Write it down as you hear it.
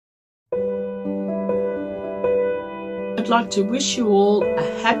like to wish you all a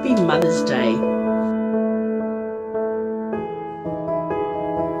happy Mother's Day.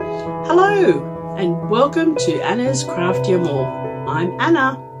 Hello and welcome to Anna's Crafty More. I'm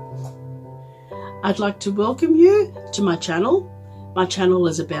Anna. I'd like to welcome you to my channel. My channel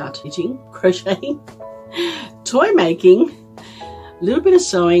is about knitting, crocheting, toy making, a little bit of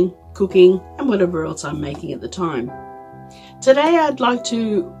sewing, cooking and whatever else I'm making at the time. Today I'd like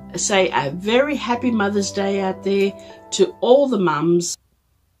to say a very happy Mother's Day out there to all the mums.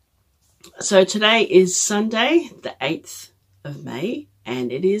 So today is Sunday the 8th of May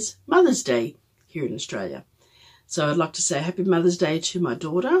and it is Mother's Day here in Australia. So I'd like to say happy Mother's Day to my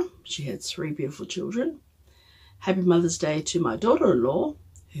daughter. She had 3 beautiful children. Happy Mother's Day to my daughter-in-law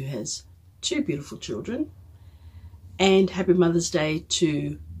who has 2 beautiful children. And happy Mother's Day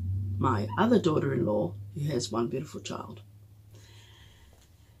to my other daughter-in-law who has 1 beautiful child.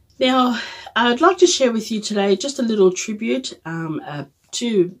 Now, I'd like to share with you today just a little tribute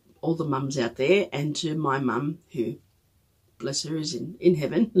to all the mums out there and to my mum who, bless her, is in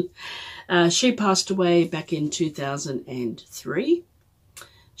heaven. She passed away back in 2003.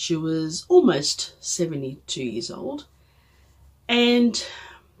 She was almost 72 years old and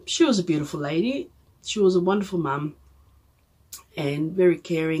she was a beautiful lady. She was a wonderful mum and very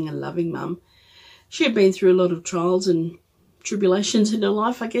caring and loving mum. She had been through a lot of trials and tribulations in her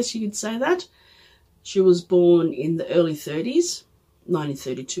life, I guess you could say that. She was born in the early 30s,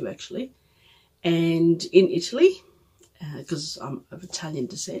 1932 actually, and in Italy, because I'm of Italian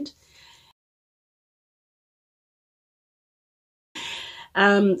descent.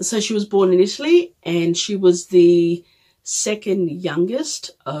 So she was born in Italy and she was the second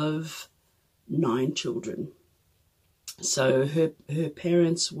youngest of 9 children. So her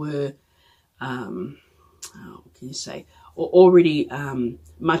parents were, what can you say, already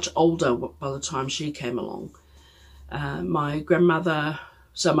much older by the time she came along. My grandfather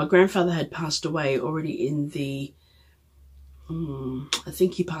had passed away already in the, I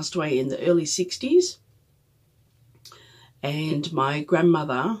think he passed away in the early 60s. And my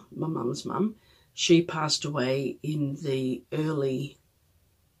grandmother, my mum's mum, she passed away in the early,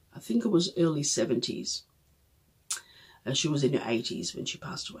 I think it was early 70s. She was in her 80s when she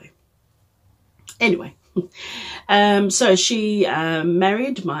passed away. Anyway, so she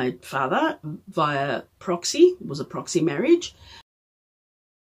married my father via proxy. It was a proxy marriage.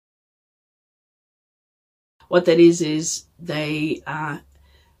 What that is they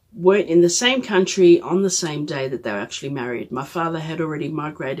weren't in the same country on the same day that they were actually married. My father had already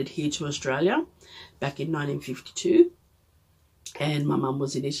migrated here to Australia back in 1952 and my mum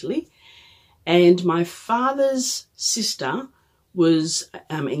was in Italy. And my father's sister was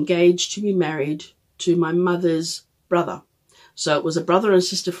engaged to be married to my mother's brother. So it was a brother and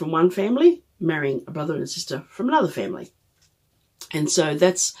sister from one family marrying a brother and sister from another family. And so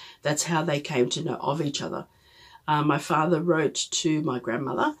that's how they came to know of each other. My father wrote to my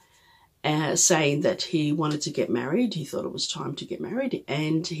grandmother saying that he wanted to get married. He thought it was time to get married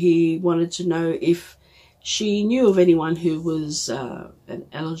and he wanted to know if she knew of anyone who was an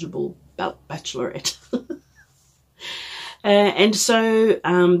eligible bachelorette. And so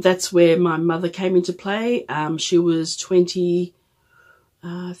that's where my mother came into play. She was 20,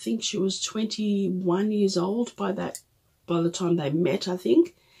 I think she was 21 years old by the time they met, I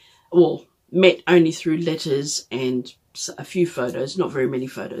think. Well, met only through letters and a few photos. Not very many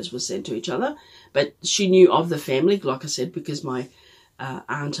photos were sent to each other, but she knew of the family, like I said, because my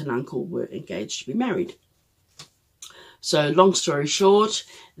aunt and uncle were engaged to be married. So long story short,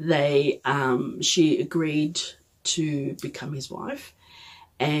 she agreed to become his wife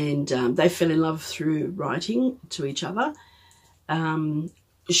and they fell in love through writing to each other.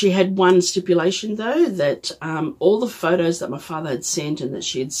 She had one stipulation though, that all the photos that my father had sent and that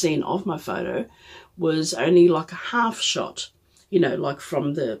she had seen of my photo was only like a half shot, you know, like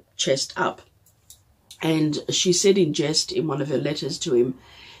from the chest up. And she said in jest in one of her letters to him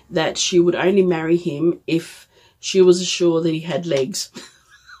that she would only marry him if she was assured that he had legs.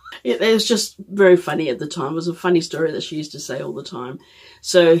 It was just very funny at the time. It was a funny story that she used to say all the time.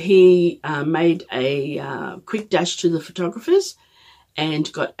 So he made a quick dash to the photographers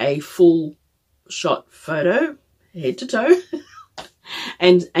and got a full shot photo, head to toe,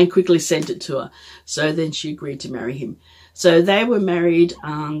 and quickly sent it to her. So then she agreed to marry him. So they were married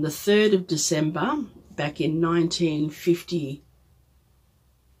on the 3rd of December back in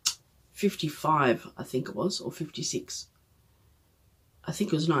 1955, I think it was, or 56. I think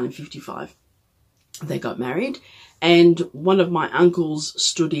it was 1955. They got married and one of my uncles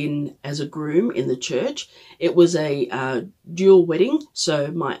stood in as a groom in the church. It was a dual wedding,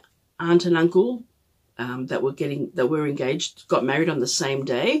 so my aunt and uncle that were engaged got married on the same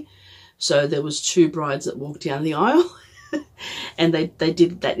day. So there was 2 brides that walked down the aisle. And they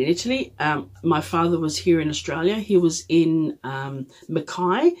did that in Italy. My father was here in Australia. He was in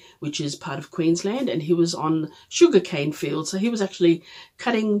Mackay, which is part of Queensland, and he was on sugarcane fields. So he was actually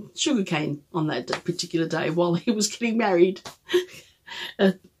cutting sugarcane on that particular day while he was getting married.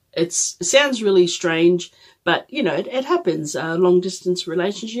 It sounds really strange, but, you know, it happens, a long-distance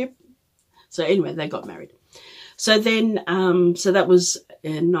relationship. So anyway, they got married. So then, so that was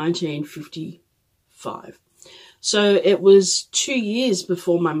in 1955. So it was 2 years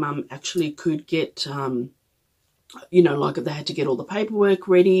before my mum actually could get, you know, like they had to get all the paperwork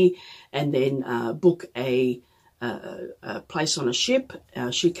ready and then book a place on a ship.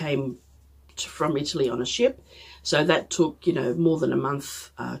 She came from Italy on a ship. So that took, you know, more than a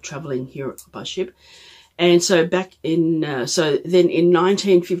month traveling here by ship. And so back in, so then in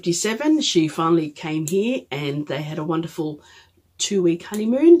 1957, she finally came here and they had a wonderful 2-week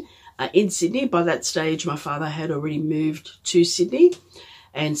honeymoon. In Sydney. By that stage, my father had already moved to Sydney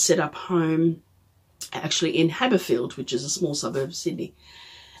and set up home actually in Haberfield, which is a small suburb of Sydney.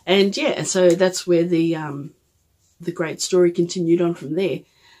 And yeah, and so that's where the great story continued on from there.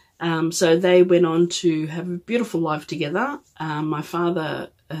 So they went on to have a beautiful life together. My father,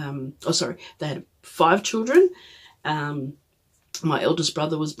 they had 5 children. My eldest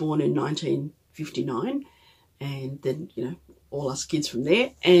brother was born in 1959, and then, you know, all us kids from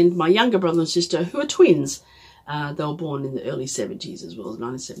there, and my younger brother and sister, who are twins. They were born in the early 70s as well, as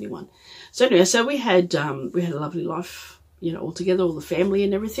 1971. So anyway, so we had a lovely life, you know, all together, all the family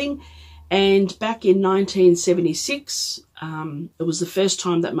and everything. And back in 1976, it was the first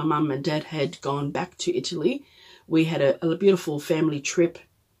time that my mum and dad had gone back to Italy. We had a beautiful family trip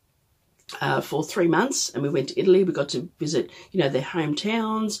for 3 months, and we went to Italy. We got to visit, you know, their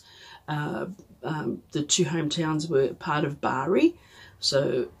hometowns. The 2 hometowns were part of Bari,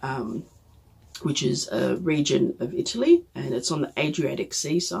 so which is a region of Italy, and it's on the Adriatic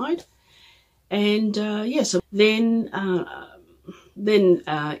Sea side. And yeah, so then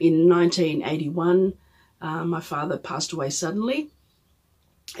in 1981, my father passed away suddenly,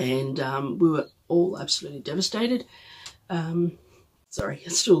 and we were all absolutely devastated. Sorry, I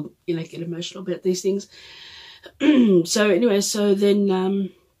still, you know, get emotional about these things. So anyway, so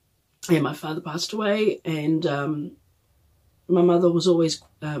then yeah, my father passed away, and my mother was always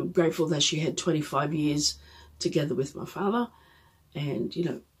grateful that she had 25 years together with my father, and, you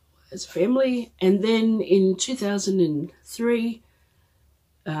know, as a family. And then in 2003,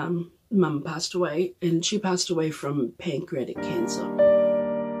 Mum passed away, and she passed away from pancreatic cancer.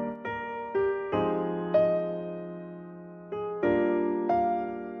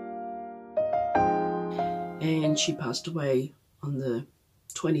 And she passed away on the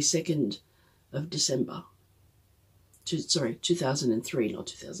 22nd of December. 2003, not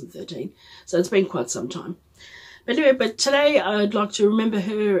 2013. So it's been quite some time. But anyway, but today I'd like to remember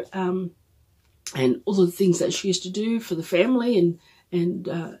her and all the things that she used to do for the family and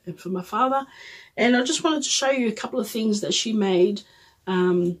for my father. And I just wanted to show you a couple of things that she made,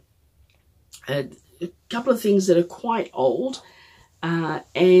 a couple of things that are quite old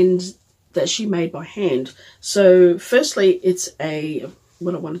and that she made by hand. So firstly,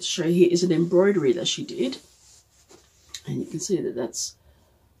 what I wanted to show you here is an embroidery that she did. And you can see that that's,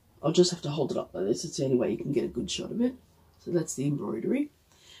 I'll just have to hold it up like this. It's the only way you can get a good shot of it. So that's the embroidery.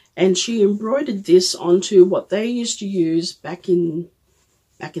 And she embroidered this onto what they used to use back in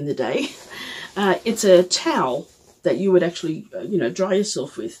the day. It's a towel that you would actually, you know, dry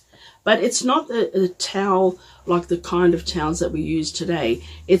yourself with. But it's not a towel like the kind of towels that we use today.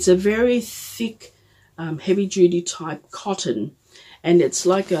 It's a very thick, heavy-duty type cotton. And it's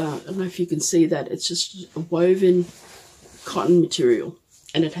like I don't know if you can see that. It's just a woven cotton material.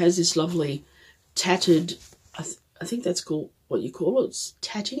 And it has this lovely tattered, I think that's called, what you call it, it's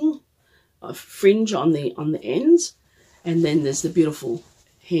tatting, a fringe on the ends. And then there's the beautiful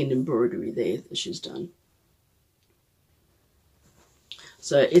hand embroidery there that she's done.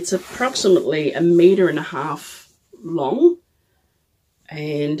 So it's approximately 1.5 meters long,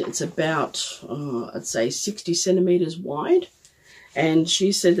 and it's about, I'd say 60 centimeters wide. And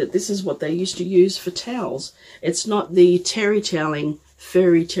she said that this is what they used to use for towels. It's not the terry toweling,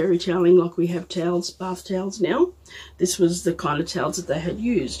 furry terry toweling like we have towels, bath towels now. This was the kind of towels that they had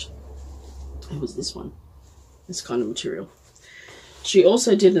used. It was this one, this kind of material. She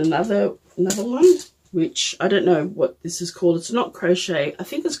also did another one, which I don't know what this is called. It's not crochet. I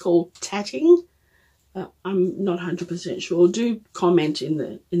think it's called tatting. I'm not 100% sure. Do comment in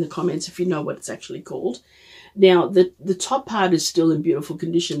the comments if you know what it's actually called. Now, the top part is still in beautiful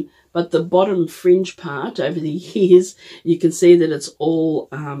condition, but the bottom fringe part over the years, you can see that it's all,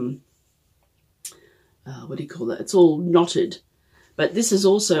 what do you call that? It's all knotted. But this is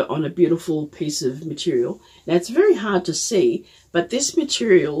also on a beautiful piece of material. Now, it's very hard to see, but this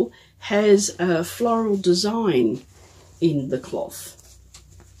material has a floral design in the cloth.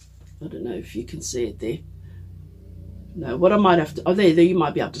 I don't know if you can see it there. No, what I might have to... Oh, there you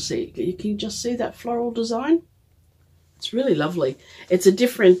might be able to see it. Can you just see that floral design? It's really lovely. It's a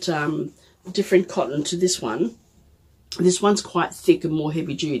different cotton to this one. This one's quite thick and more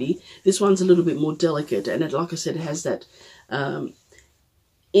heavy duty. This one's a little bit more delicate, and it, like I said, it has that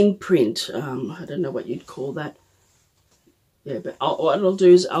imprint. I don't know what you'd call that. Yeah, but what I'll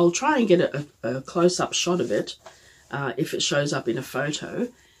do is I'll try and get a close-up shot of it if it shows up in a photo,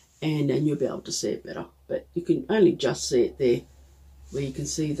 and then you'll be able to see it better. But you can only just see it there, where you can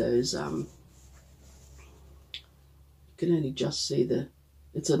see those. You can only just see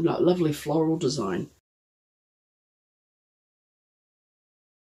it's a lovely floral design.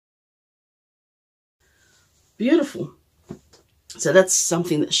 Beautiful. So that's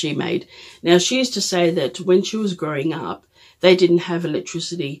something that she made. Now, she used to say that when she was growing up, they didn't have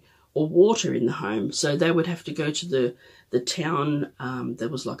electricity or water in the home, so they would have to go to the town. There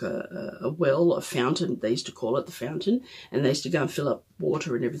was like a well, a fountain, they used to call it the fountain, and they used to go and fill up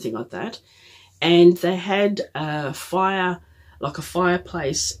water and everything like that. And they had a fire, like a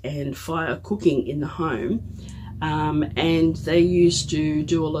fireplace and fire cooking in the home. And they used to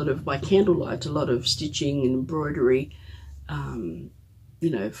do a lot of, by candlelight, a lot of stitching and embroidery. You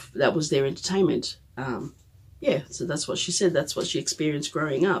know, that was their entertainment. Yeah, so that's what she said. That's what she experienced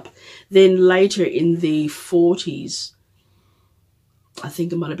growing up. Then later in the 40s, I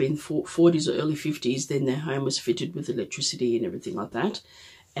think it might have been 40s or early 50s, then their home was fitted with electricity and everything like that.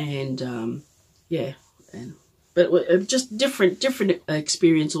 And, yeah, but just different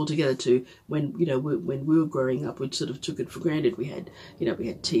experience altogether to when, you know, when we were growing up. We sort of took it for granted. We had, you know, we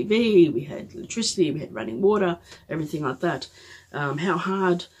had TV, we had electricity, we had running water, everything like that. How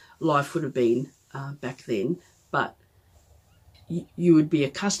hard life would have been back then, but you would be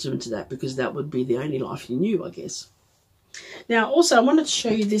accustomed to that because that would be the only life you knew, I guess. Now, also, I wanted to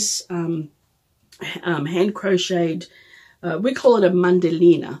show you this hand crocheted, we call it a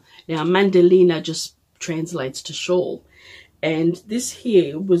mandolina. Now, mandolina just translates to shawl, and this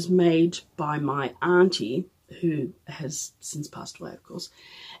here was made by my auntie, who has since passed away, of course,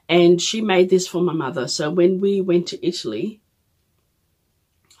 and she made this for my mother. So when we went to Italy,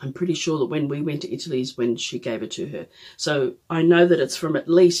 I'm pretty sure that when we went to Italy is when she gave it to her. So I know that it's from at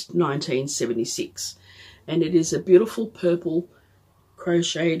least 1976, and it is a beautiful purple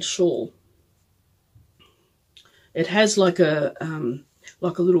crocheted shawl. It has like a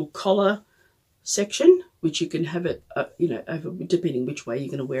little collar section, which you can have it, you know, over, depending which way you're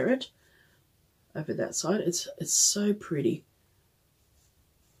going to wear it, over that side. It's so pretty.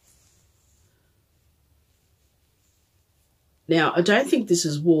 Now, I don't think this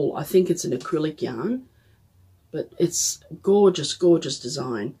is wool. I think it's an acrylic yarn, but it's gorgeous, gorgeous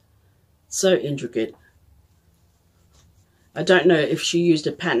design. So intricate. I don't know if she used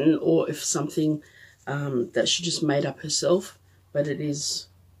a pattern or if something that she just made up herself, but it's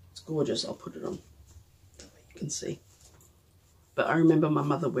gorgeous. I'll put it on so you can see. But I remember my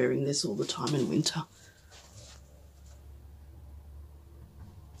mother wearing this all the time in winter.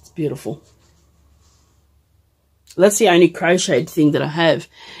 It's beautiful. That's the only crocheted thing that I have.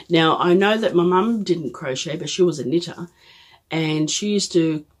 Now, I know that my mum didn't crochet, but she was a knitter, and she used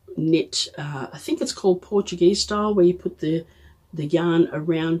to knit, I think it's called Portuguese style, where you put the yarn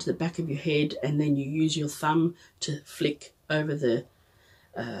around the back of your head and then you use your thumb to flick over the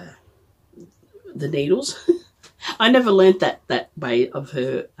needles. I never learnt that way of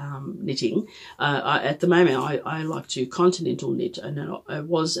her knitting. At the moment, I like to continental knit, and I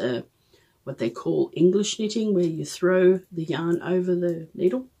was what they call English knitting, where you throw the yarn over the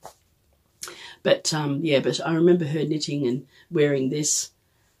needle. But yeah, but I remember her knitting and wearing this.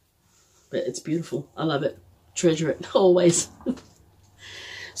 But it's beautiful. I love it. Treasure it always.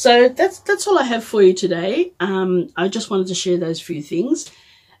 So that's all I have for you today. I just wanted to share those few things,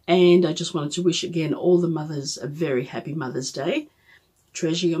 and I just wanted to wish again all the mothers a very happy Mother's Day.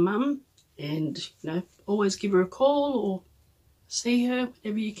 Treasure your mum, and you know, always give her a call or see her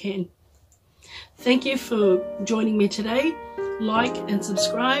whenever you can. Thank you for joining me today. Like and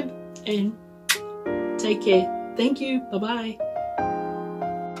subscribe, and take care. Thank you. Bye-bye.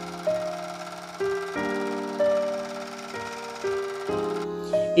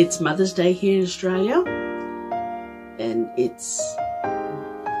 It's Mother's Day here in Australia, and it's